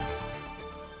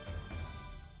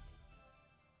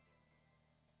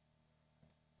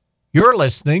You're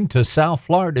listening to South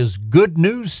Florida's good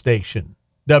news station,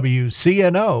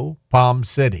 WCNO Palm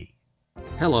City.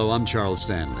 Hello, I'm Charles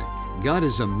Stanley. God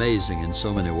is amazing in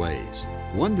so many ways.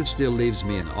 One that still leaves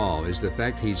me in awe is the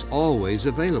fact He's always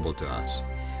available to us.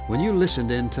 When you listen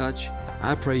to In Touch,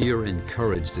 I pray you're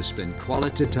encouraged to spend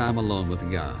quality time alone with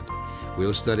God.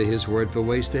 We'll study His Word for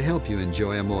ways to help you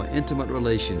enjoy a more intimate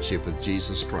relationship with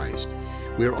Jesus Christ.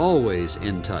 We're always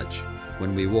in touch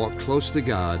when we walk close to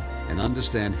God and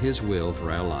understand His will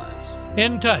for our lives.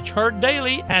 In Touch, heard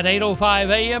daily at 8:05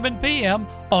 a.m. and p.m.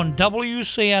 on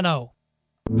WCNO.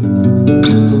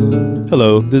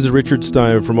 Hello, this is Richard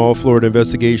Stein from All Florida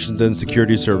Investigations and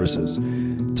Security Services.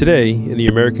 Today, in the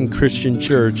American Christian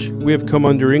Church, we have come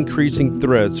under increasing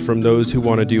threats from those who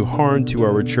want to do harm to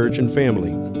our church and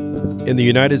family. In the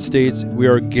United States, we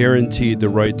are guaranteed the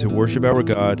right to worship our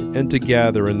God and to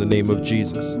gather in the name of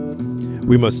Jesus.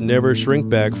 We must never shrink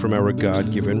back from our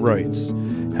God-given rights.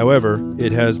 However,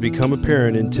 it has become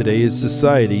apparent in today's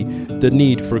society the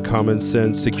need for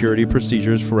common-sense security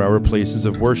procedures for our places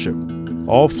of worship.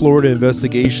 All Florida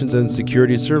Investigations and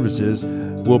Security Services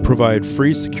will provide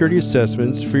free security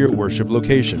assessments for your worship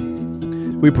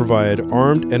location. We provide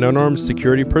armed and unarmed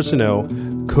security personnel,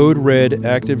 Code Red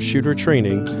active shooter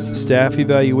training, staff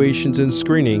evaluations and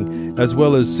screening, as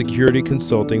well as security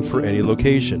consulting for any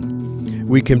location.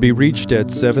 We can be reached at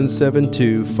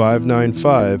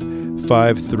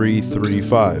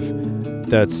 772-595-5335.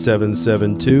 That's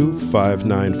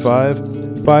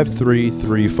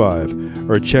 772-595-5335.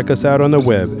 Or check us out on the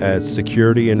web at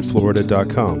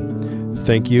securityinflorida.com.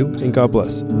 Thank you and God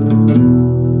bless.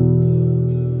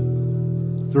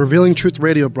 The Revealing Truth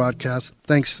radio broadcast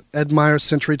thanks Ed Meyer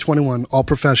Century 21 All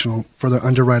Professional for their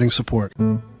underwriting support.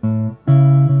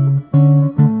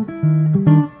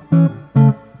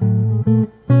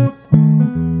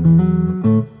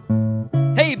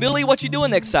 Hey, Billy, what you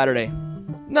doing next Saturday?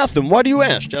 Nothing. Why do you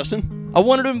ask, Justin? I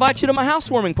wanted to invite you to my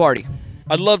housewarming party.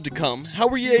 I'd love to come. How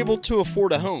were you able to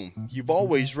afford a home? You've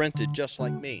always rented just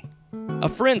like me. A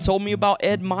friend told me about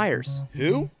Ed Myers.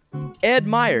 Who? Ed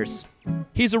Myers.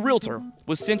 He's a realtor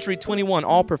with Century 21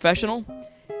 All Professional.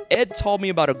 Ed told me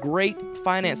about a great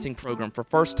financing program for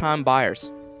first-time buyers.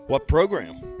 What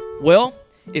program? Well,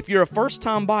 if you're a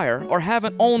first-time buyer or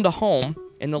haven't owned a home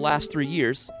in the last 3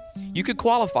 years, you could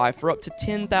qualify for up to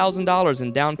 $10,000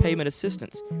 in down payment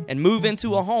assistance and move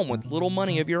into a home with little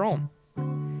money of your own.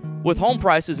 With home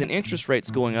prices and interest rates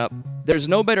going up, there's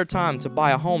no better time to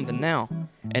buy a home than now,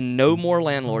 and no more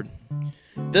landlord.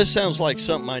 This sounds like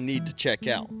something I need to check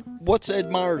out. What's Ed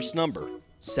Myers' number?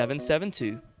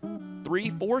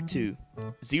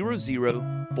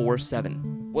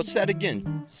 772-342-0047. What's that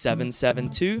again?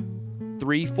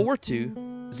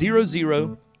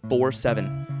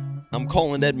 772-342-0047. I'm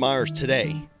calling Ed Myers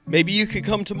today. Maybe you could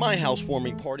come to my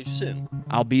housewarming party soon.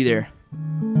 I'll be there.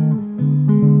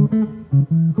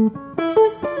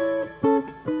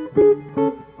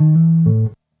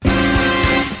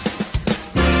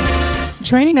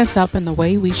 Training us up in the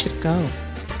way we should go.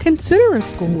 Consider a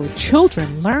school where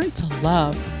children learn to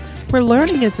love, where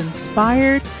learning is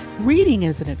inspired, reading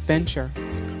is an adventure,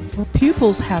 where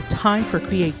pupils have time for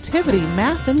creativity,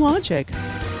 math, and logic,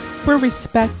 where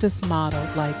respect is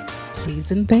modeled like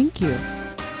please and thank you,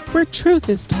 where truth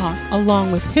is taught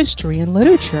along with history and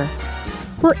literature,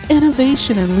 where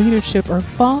innovation and leadership are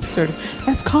fostered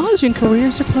as college and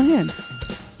careers are planned.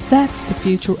 That's the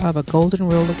future of a Golden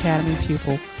Rule Academy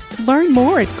pupil. Learn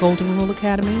more at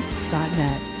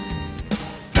goldenruleacademy.net.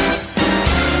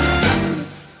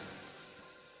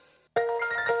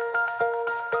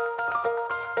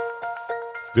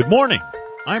 Good morning.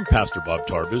 I'm Pastor Bob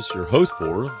Tarbus, your host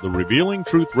for the Revealing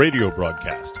Truth radio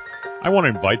broadcast. I want to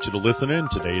invite you to listen in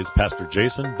today as Pastor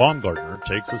Jason Baumgartner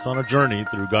takes us on a journey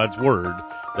through God's Word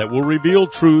that will reveal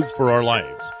truths for our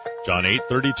lives. John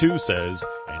 8:32 says,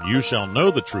 "And you shall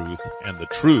know the truth, and the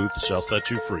truth shall set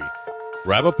you free."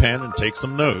 Grab a pen and take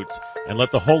some notes, and let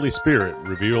the Holy Spirit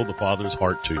reveal the Father's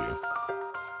heart to you.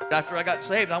 After I got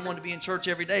saved, I wanted to be in church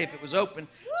every day if it was open.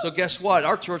 So guess what?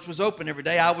 Our church was open every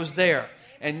day. I was there,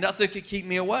 and nothing could keep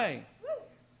me away.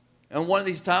 And one of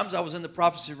these times, I was in the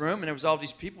prophecy room, and there was all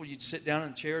these people. You'd sit down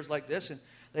in chairs like this, and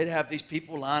they'd have these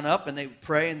people line up, and they would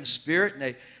pray in the Spirit,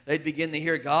 and they'd begin to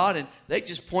hear God, and they'd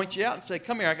just point you out and say,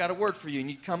 "Come here, I got a word for you." And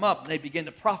you'd come up, and they'd begin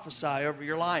to prophesy over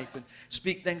your life and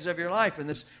speak things over your life. And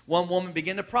this one woman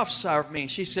began to prophesy over me,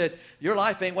 and she said, "Your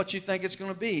life ain't what you think it's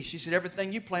going to be." She said,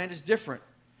 "Everything you planned is different.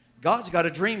 God's got a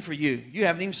dream for you. You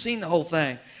haven't even seen the whole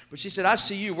thing. But she said, I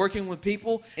see you working with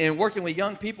people and working with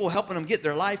young people, helping them get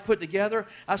their life put together.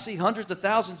 I see hundreds of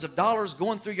thousands of dollars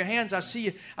going through your hands. I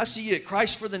see you at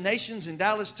Christ for the Nations in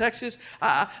Dallas, Texas.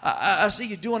 I see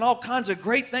you doing all kinds of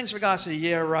great things for God. I said,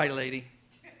 yeah, right, lady.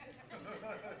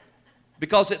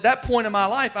 Because at that point in my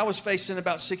life, I was facing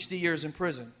about 60 years in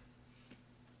prison.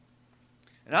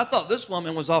 And I thought this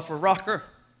woman was off her rocker.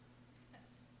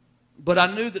 But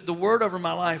I knew that the word over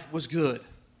my life was good.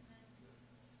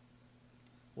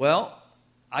 Well,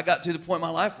 I got to the point in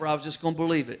my life where I was just going to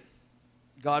believe it.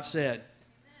 God said.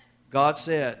 God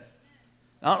said.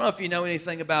 I don't know if you know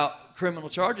anything about criminal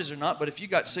charges or not, but if you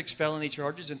got 6 felony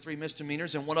charges and 3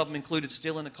 misdemeanors, and one of them included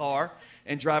stealing a car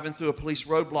and driving through a police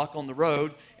roadblock on the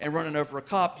road and running over a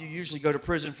cop, you usually go to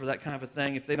prison for that kind of a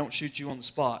thing if they don't shoot you on the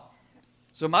spot.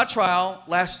 So my trial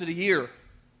lasted a year.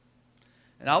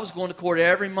 And I was going to court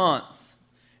every month.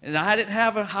 And I didn't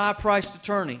have a high-priced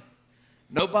attorney.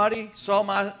 Nobody saw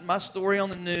my story on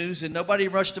the news, and nobody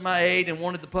rushed to my aid and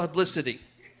wanted the publicity.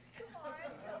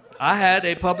 I had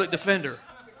a public defender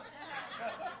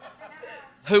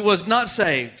who was not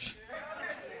saved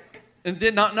and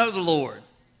did not know the Lord.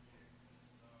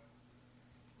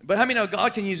 But how many know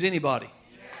God can use anybody?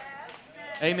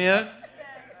 Amen?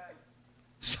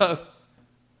 So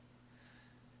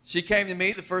she came to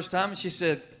me the first time and she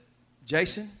said,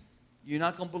 Jason, you're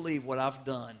not going to believe what I've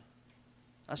done.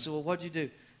 I said, well, what'd you do?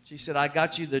 She said, I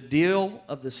got you the deal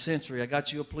of the century. I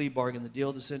got you a plea bargain, the deal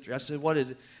of the century. I said, what is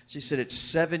it? She said, it's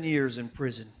 7 years in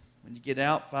prison. When you get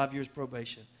out, 5 years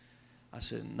probation. I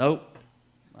said, nope,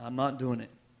 I'm not doing it.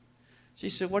 She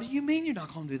said, what do you mean you're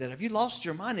not going to do that? Have you lost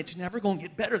your mind? It's never going to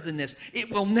get better than this. It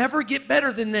will never get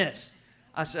better than this.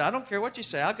 I said, I don't care what you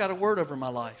say. I've got a word over my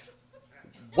life.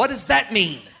 What does that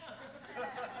mean?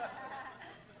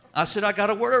 I said, I got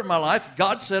a word over my life.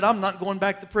 God said I'm not going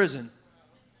back to prison.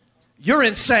 You're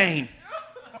insane.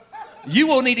 You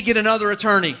will need to get another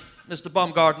attorney, Mr.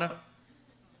 Baumgartner.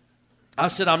 I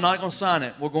said, I'm not going to sign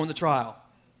it. We're going to trial.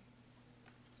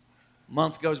 A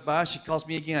month goes by. She calls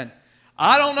me again.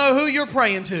 I don't know who you're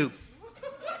praying to.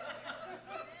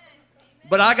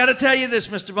 But I got to tell you this,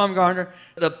 Mr. Baumgartner.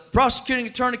 The prosecuting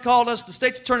attorney called us. The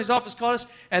state's attorney's office called us.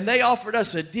 And they offered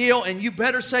us a deal. And you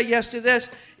better say yes to this.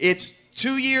 It's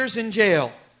 2 years in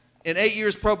jail and 8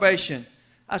 years probation.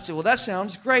 I said, well, that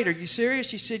sounds great. Are you serious?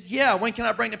 She said, yeah. When can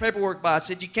I bring the paperwork by? I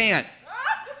said, you can't.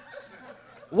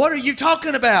 What are you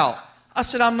talking about? I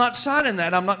said, I'm not signing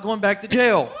that. I'm not going back to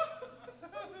jail.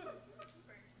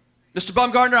 Mr.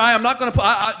 Baumgartner, I am not going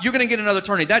to, you're going to get another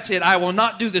attorney. That's it. I will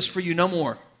not do this for you no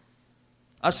more.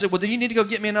 I said, well, then you need to go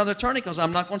get me another attorney because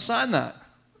I'm not going to sign that.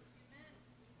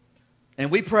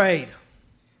 And we prayed.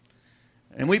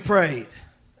 And we prayed.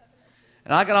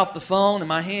 And I got off the phone and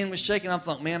my hand was shaking. I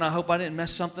thought, man, I hope I didn't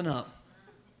mess something up.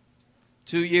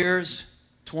 2 years,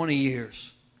 20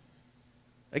 years.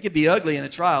 They could be ugly in a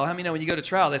trial. How many know when you go to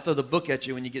trial, they throw the book at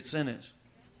you when you get sentenced?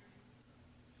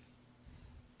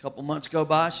 A couple months go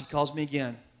by, she calls me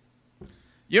again.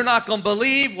 You're not going to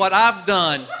believe what I've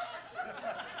done.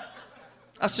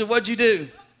 I said, what'd you do?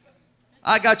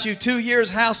 I got you 2 years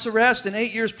house arrest and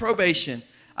 8 years probation.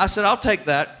 I said, I'll take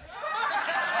that.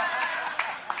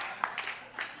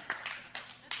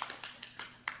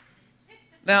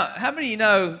 Now, how many of you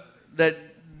know that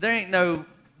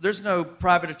there's no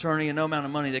private attorney and no amount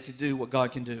of money that can do what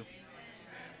God can do?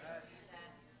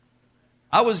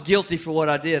 I was guilty for what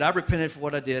I did. I repented for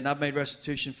what I did, and I've made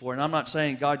restitution for it. And I'm not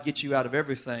saying God gets you out of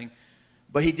everything,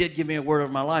 but He did give me a word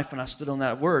over my life, and I stood on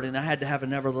that word, and I had to have a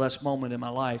nevertheless moment in my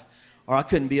life, or I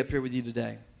couldn't be up here with you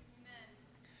today.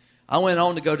 I went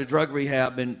on to go to drug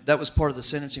rehab, and that was part of the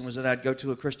sentencing, was that I'd go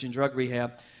to a Christian drug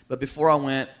rehab. But before I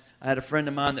went, I had a friend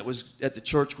of mine that was at the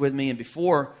church with me, and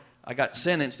before I got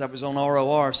sentenced, I was on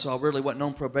ROR, so I really wasn't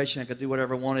on probation. I could do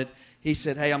whatever I wanted. He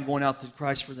said, hey, I'm going out to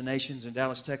Christ for the Nations in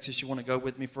Dallas, Texas. You want to go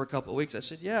with me for a couple of weeks? I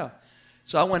said, yeah.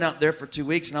 So I went out there for 2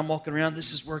 weeks, and I'm walking around.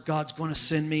 This is where God's going to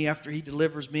send me after He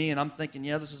delivers me, and I'm thinking,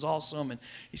 yeah, this is awesome, and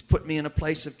He's put me in a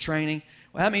place of training.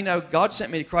 Well, how many know God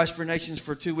sent me to Christ for Nations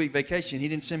for a 2-week vacation? He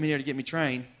didn't send me there to get me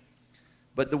trained.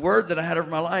 But the word that I had over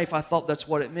my life, I thought that's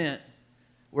what it meant.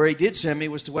 Where He did send me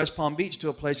was to West Palm Beach to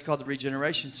a place called the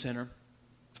Regeneration Center.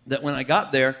 That when I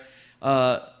got there,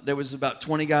 there was about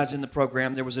 20 guys in the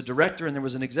program. There was a director and there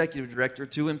was an executive director,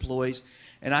 2 employees.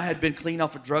 And I had been clean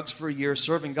off of drugs for a year,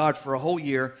 serving God for a whole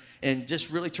year, and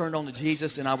just really turned on to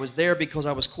Jesus. And I was there because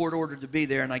I was court ordered to be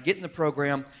there. And I get in the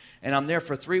program, and I'm there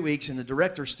for 3 weeks, and the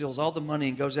director steals all the money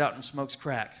and goes out and smokes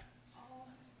crack.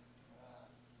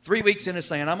 3 weeks in this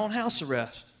thing, and I'm on house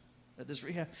arrest at this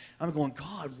rehab. I'm going,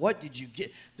 God, what did you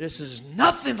get? This is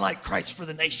nothing like Christ for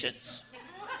the Nations.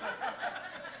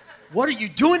 What are you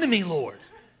doing to me, Lord?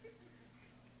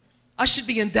 I should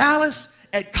be in Dallas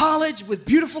at college with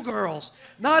beautiful girls,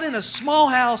 not in a small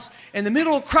house in the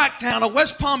middle of Cracktown of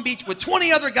West Palm Beach with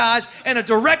 20 other guys and a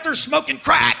director smoking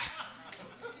crack.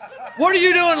 What are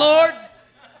you doing, Lord?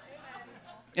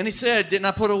 And he said, didn't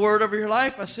I put a word over your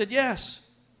life? I said, yes.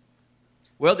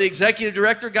 Well, the executive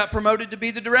director got promoted to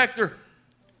be the director.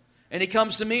 And he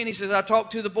comes to me and he says, I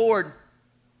talked to the board.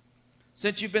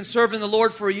 Since you've been serving the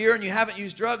Lord for a year and you haven't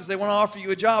used drugs, they want to offer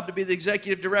you a job to be the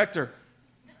executive director.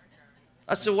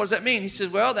 I said, what does that mean? He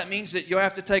said, well, that means that you'll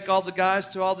have to take all the guys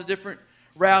to all the different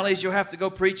rallies. You'll have to go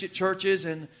preach at churches,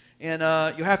 and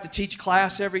you'll have to teach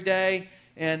class every day.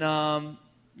 And,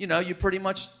 you pretty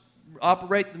much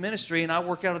operate the ministry, and I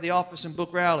work out of the office and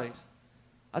book rallies.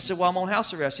 I said, well, I'm on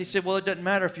house arrest. He said, well, it doesn't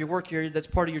matter if you work here. That's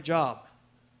part of your job.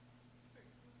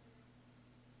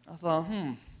 I thought,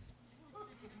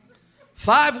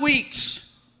 5 weeks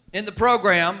in the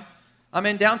program, I'm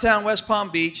in downtown West Palm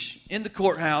Beach in the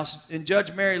courthouse in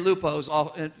Judge Mary Lupo's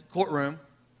courtroom,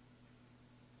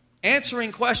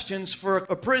 answering questions for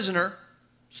a prisoner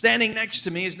standing next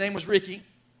to me. His name was Ricky.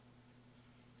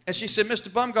 And she said,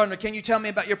 Mr. Baumgartner, can you tell me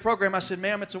about your program? I said,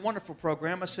 ma'am, it's a wonderful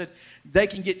program. I said, they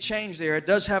can get changed there. It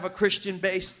does have a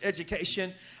Christian-based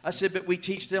education. I said, but we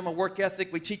teach them a work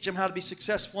ethic. We teach them how to be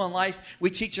successful in life. We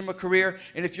teach them a career.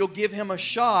 And if you'll give him a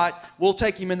shot, we'll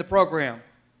take him in the program.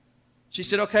 She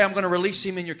said, okay, I'm going to release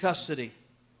him in your custody.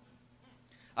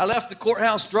 I left the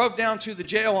courthouse, drove down to the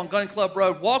jail on Gun Club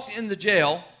Road, walked in the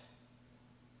jail.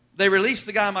 They released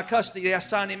the guy in my custody. I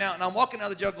signed him out. And I'm walking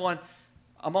out of the jail going,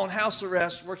 I'm on house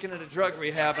arrest, working at a drug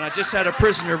rehab, and I just had a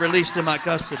prisoner released in my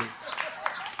custody.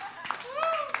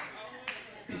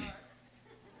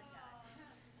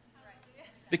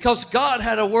 Because God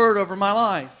had a word over my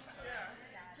life.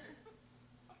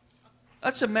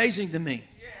 That's amazing to me.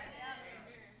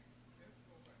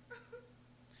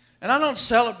 And I don't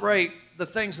celebrate the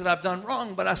things that I've done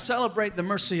wrong, but I celebrate the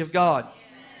mercy of God.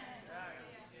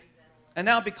 And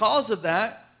now because of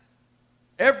that,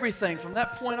 everything from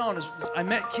that point on, I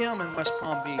met Kim in West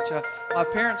Palm Beach. My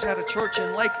parents had a church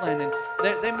in Lakeland, and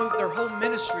they moved their whole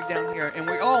ministry down here, and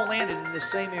we all landed in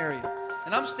this same area.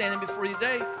 And I'm standing before you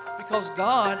today because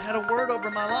God had a word over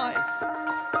my life.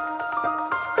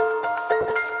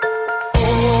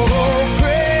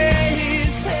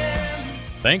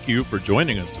 Thank you for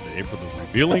joining us today for the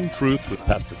Revealing Truth with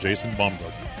Pastor Jason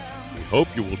Baumgartner. We hope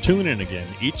you will tune in again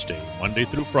each day, Monday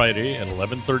through Friday at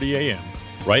 11:30 a.m.,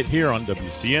 right here on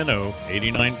WCNO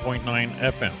 89.9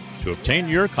 FM. To obtain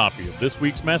your copy of this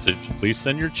week's message, please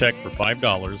send your check for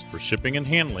 $5 for shipping and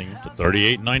handling to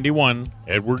 3891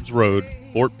 Edwards Road,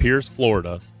 Fort Pierce,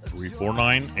 Florida,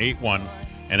 34981,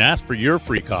 and ask for your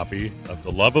free copy of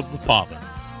The Love of the Father.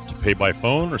 To pay by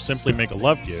phone or simply make a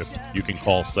love gift, you can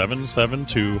call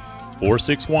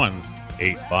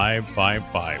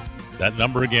 772-461-8555. That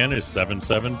number again is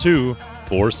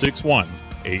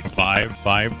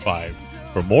 772-461-8555.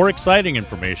 For more exciting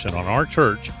information on our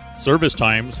church, service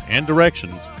times, and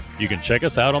directions, you can check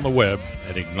us out on the web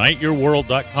at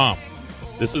igniteyourworld.com.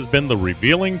 This has been The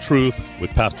Revealing Truth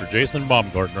with Pastor Jason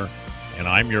Baumgartner, and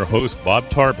I'm your host, Bob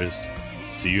Tarbis.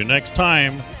 See you next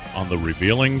time on The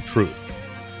Revealing Truth.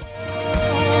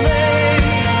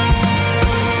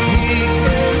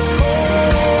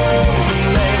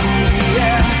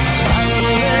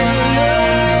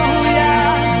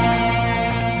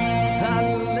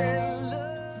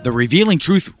 The Revealing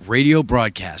Truth radio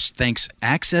broadcast thanks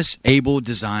Access Able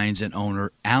Designs and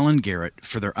owner Alan Garrett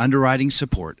for their underwriting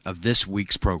support of this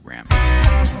week's program.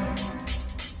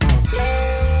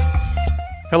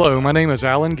 Hello, my name is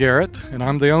Alan Garrett, and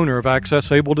I'm the owner of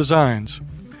Access Able Designs.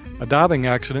 A diving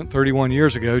accident 31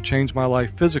 years ago changed my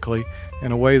life physically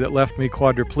in a way that left me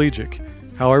quadriplegic.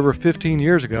 However, 15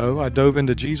 years ago, I dove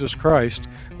into Jesus Christ,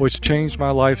 which changed my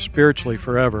life spiritually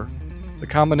forever. The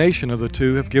combination of the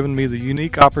two have given me the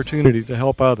unique opportunity to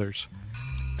help others.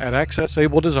 At Access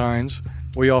Able Designs,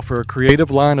 we offer a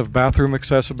creative line of bathroom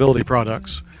accessibility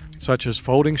products, such as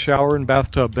folding shower and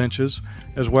bathtub benches,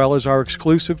 as well as our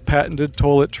exclusive patented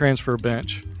toilet transfer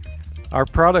bench. Our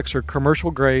products are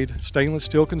commercial grade, stainless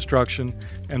steel construction,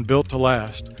 and built to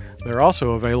last. They're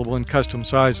also available in custom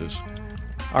sizes.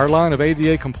 Our line of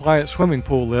ADA compliant swimming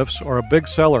pool lifts are a big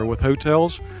seller with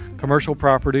hotels, commercial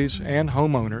properties, and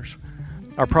homeowners.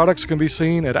 Our products can be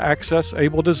seen at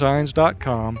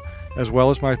accessabledesigns.com, as well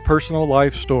as my personal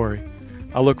life story.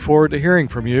 I look forward to hearing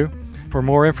from you. For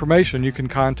more information, you can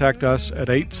contact us at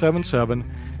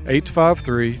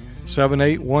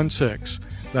 877-853-7816.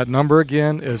 That number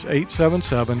again is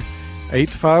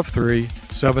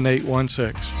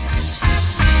 877-853-7816.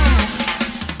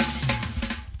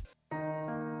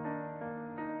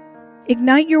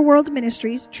 Ignite Your World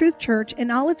Ministries, Truth Church,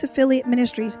 and all its affiliate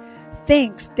ministries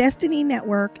thanks Destiny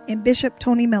Network and Bishop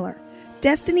Tony Miller.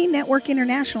 Destiny Network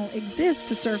International exists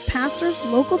to serve pastors,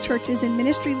 local churches, and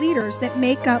ministry leaders that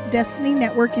make up Destiny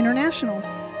Network International.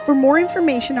 For more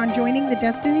information on joining the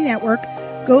Destiny Network,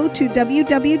 go to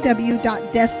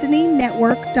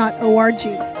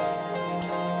www.destinynetwork.org.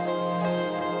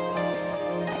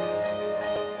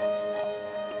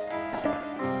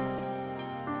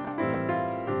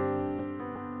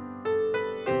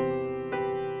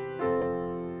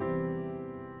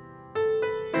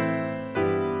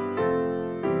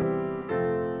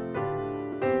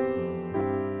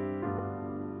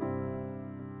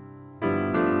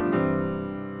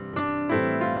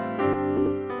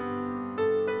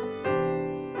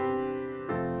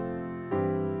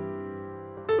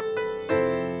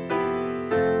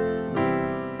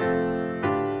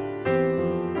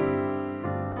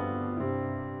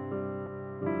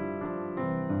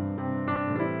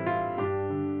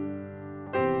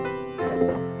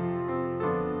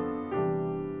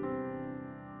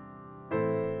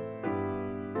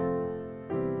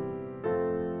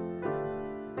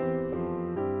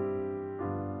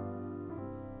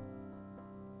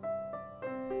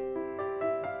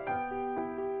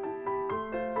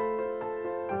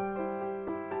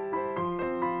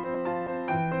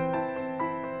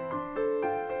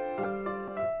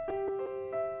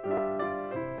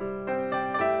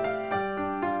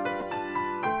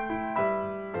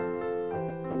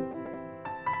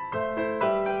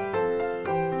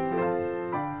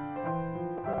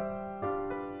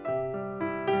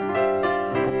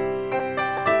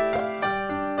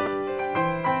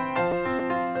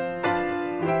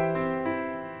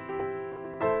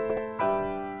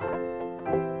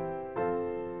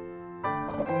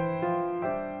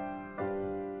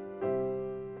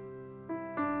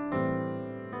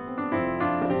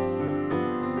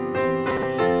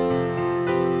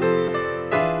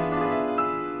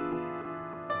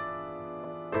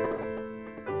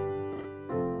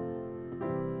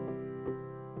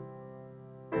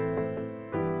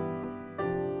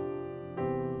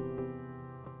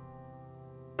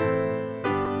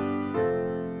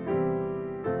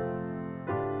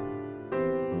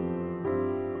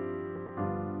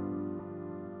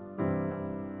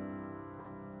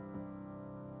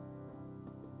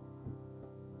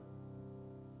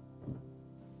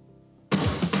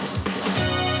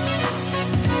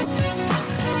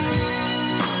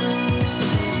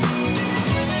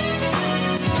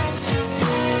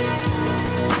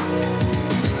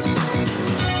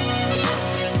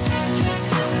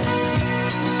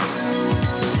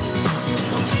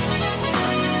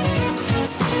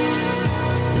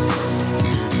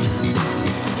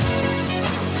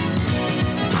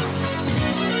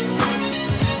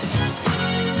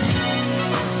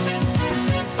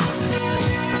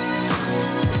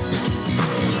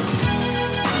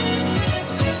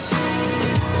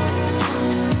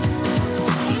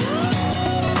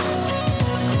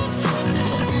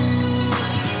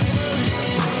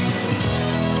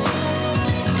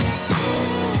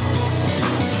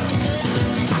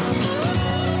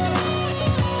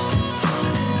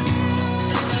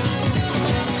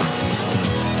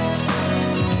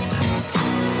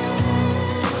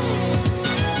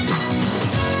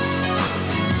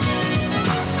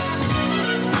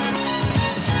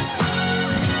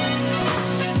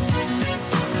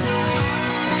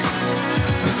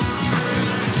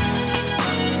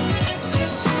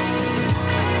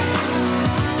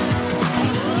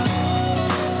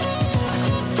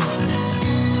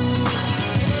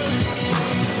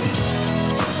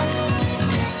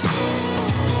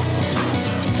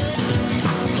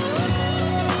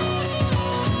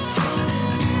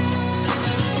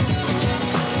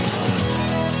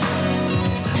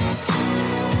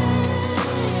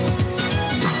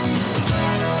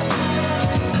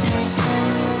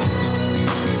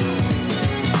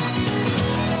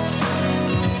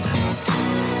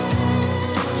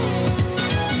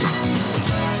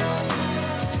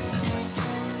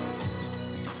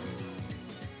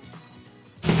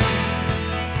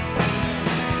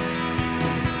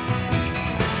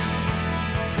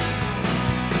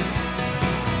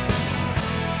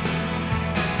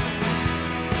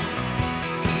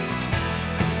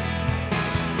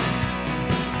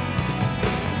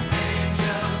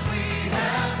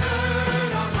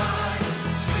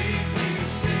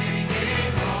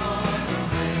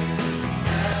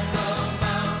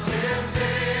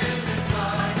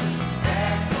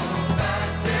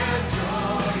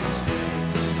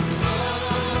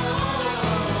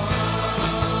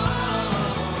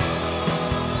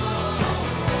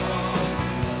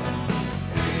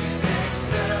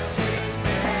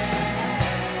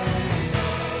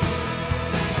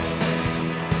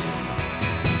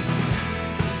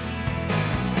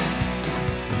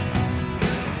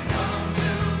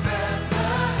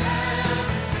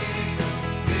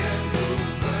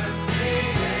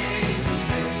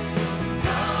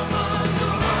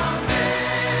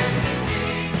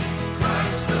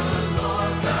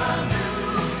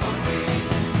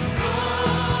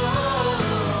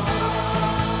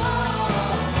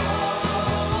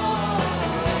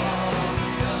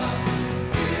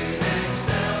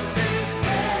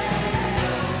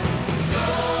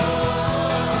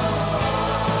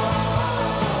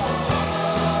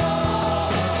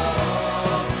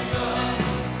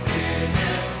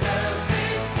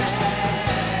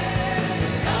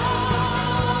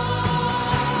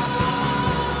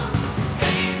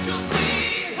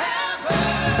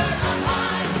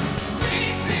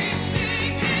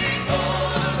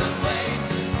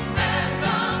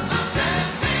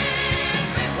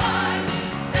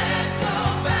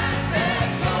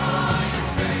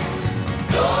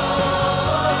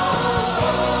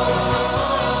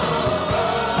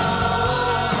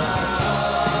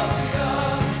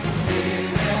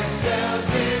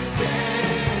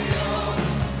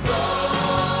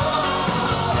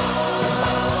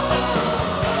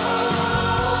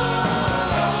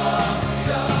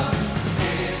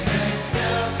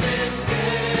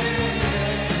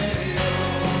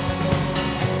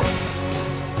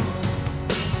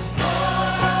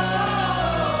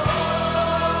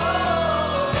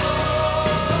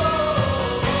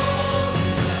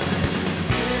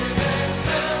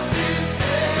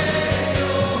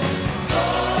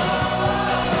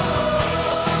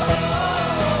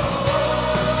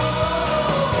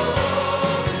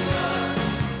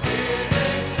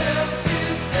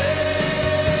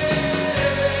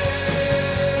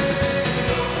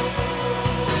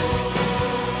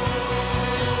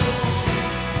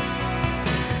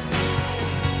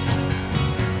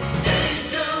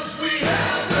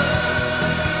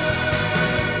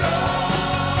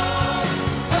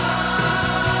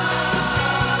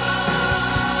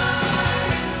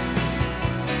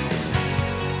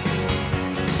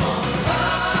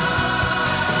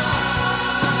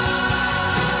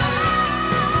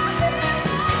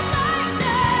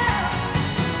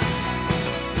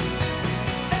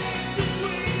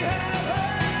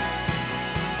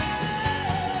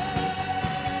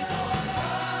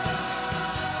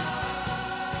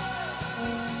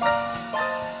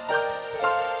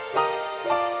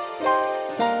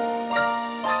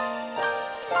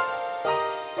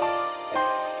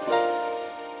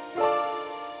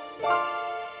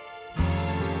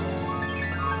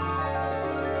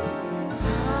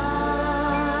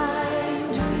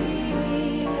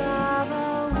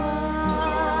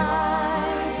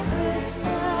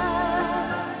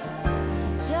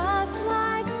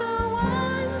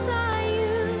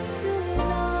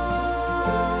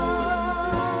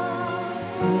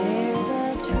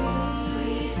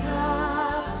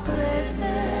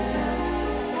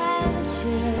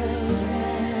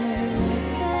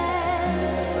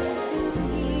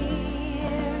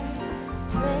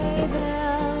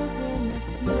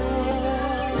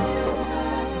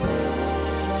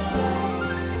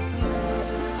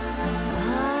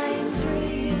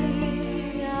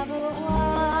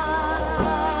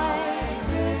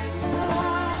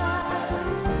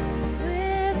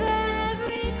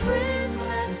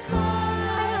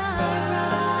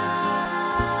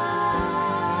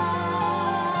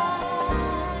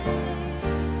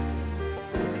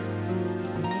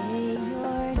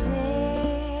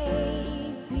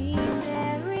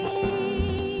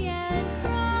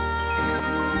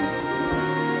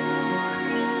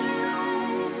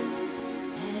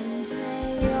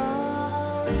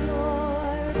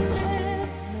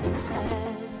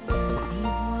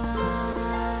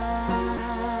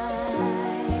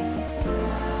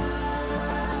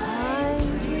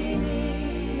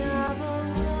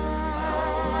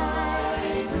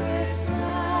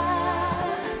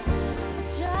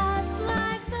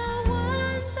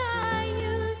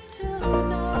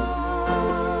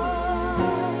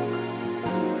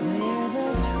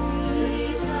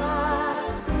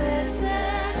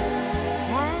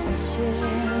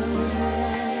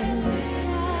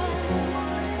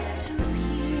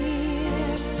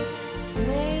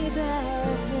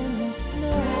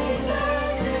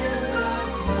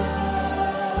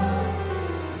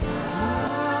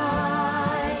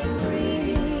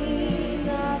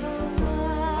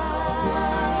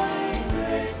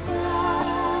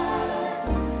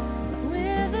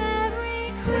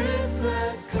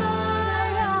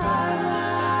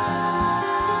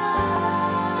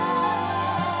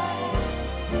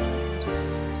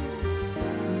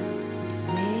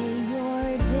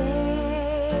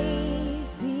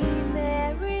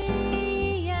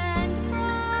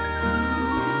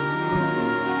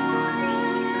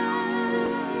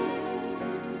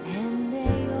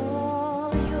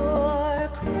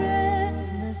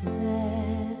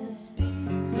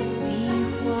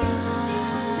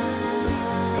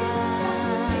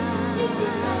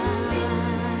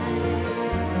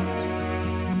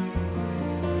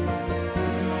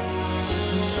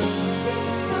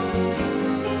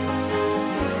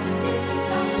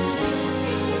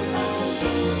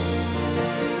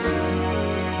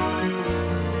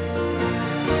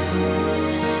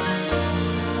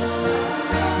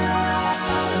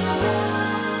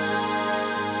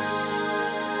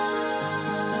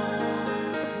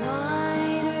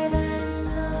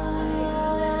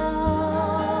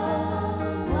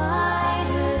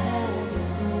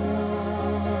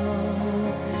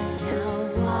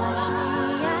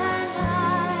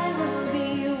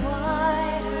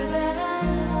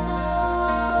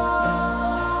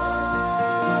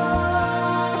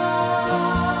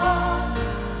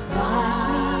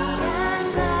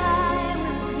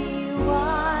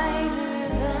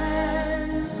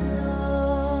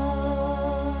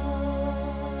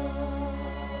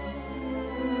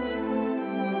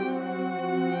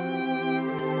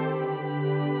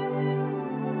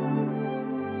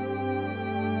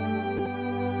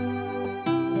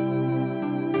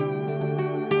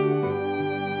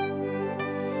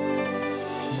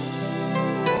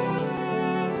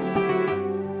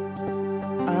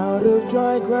 Out of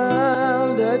dry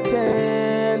ground, a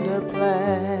tender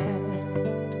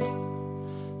plant,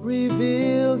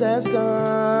 revealed as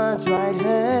God's right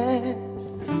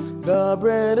hand, the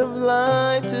bread of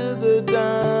life to the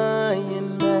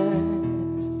dying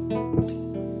man.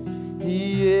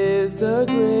 He is the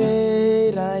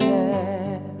great I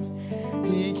am.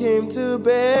 He came to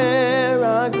bear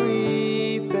our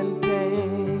grief and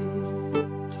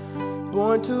pain,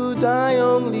 born to die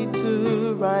only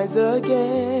to rise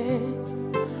again,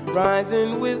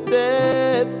 rising with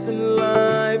death and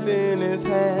life in his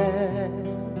hand.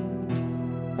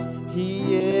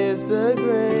 He is the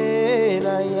great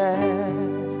I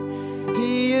am.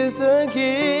 He is the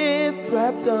gift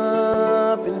wrapped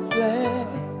up in flesh,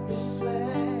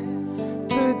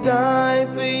 to die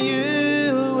for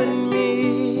you and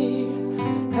me.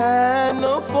 Had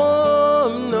no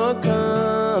form nor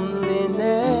comeliness,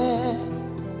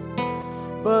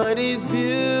 but he's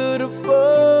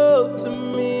beautiful to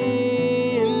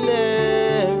me in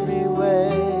every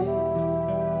way.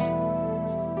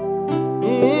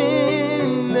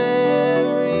 In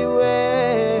every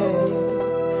way,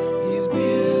 he's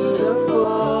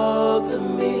beautiful to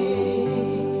me.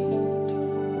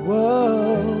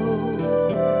 Whoa,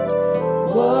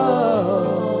 whoa.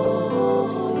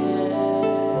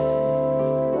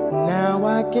 Now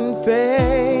I can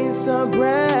face a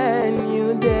brand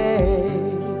new day,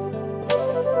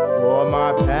 for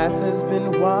my past has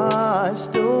been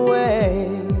washed away.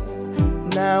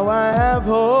 Now I have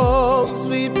hope,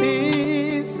 sweet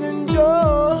peace and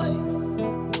joy,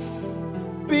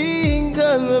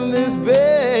 because of this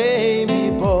baby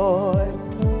boy,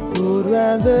 who'd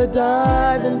rather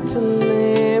die than to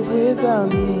live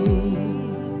without me,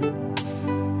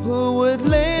 who would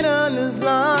lay down his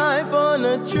life on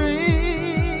a tree.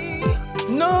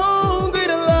 No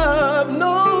greater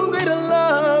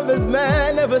love has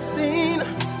man ever seen.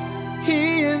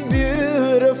 He is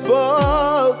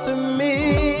beautiful to me.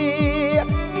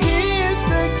 He is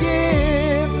the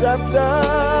gift wrapped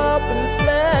up in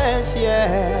flesh,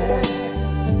 yeah,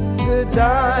 to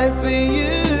die for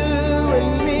you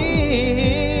and me.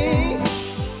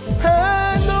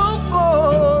 Had no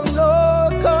form, no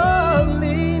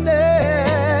comeliness,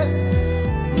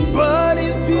 but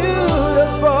he's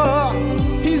beautiful.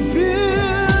 He's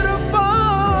beautiful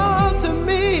to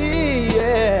me,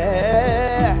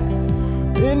 yeah.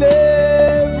 In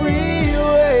every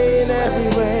way,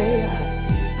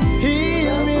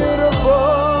 he's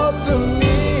beautiful to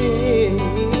me.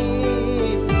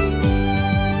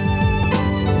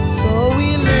 So we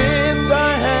lift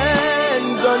our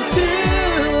hands unto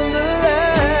the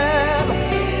Lamb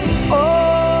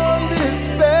on this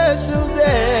special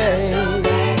day.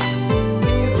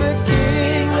 He's the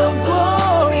King of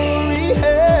glory,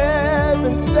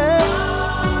 heaven sent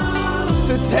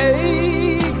to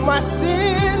take my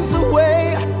sins away.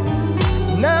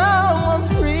 Now I'm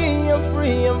free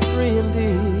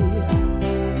indeed.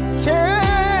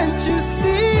 Can't you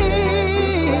see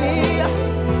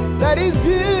that he's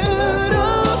beautiful?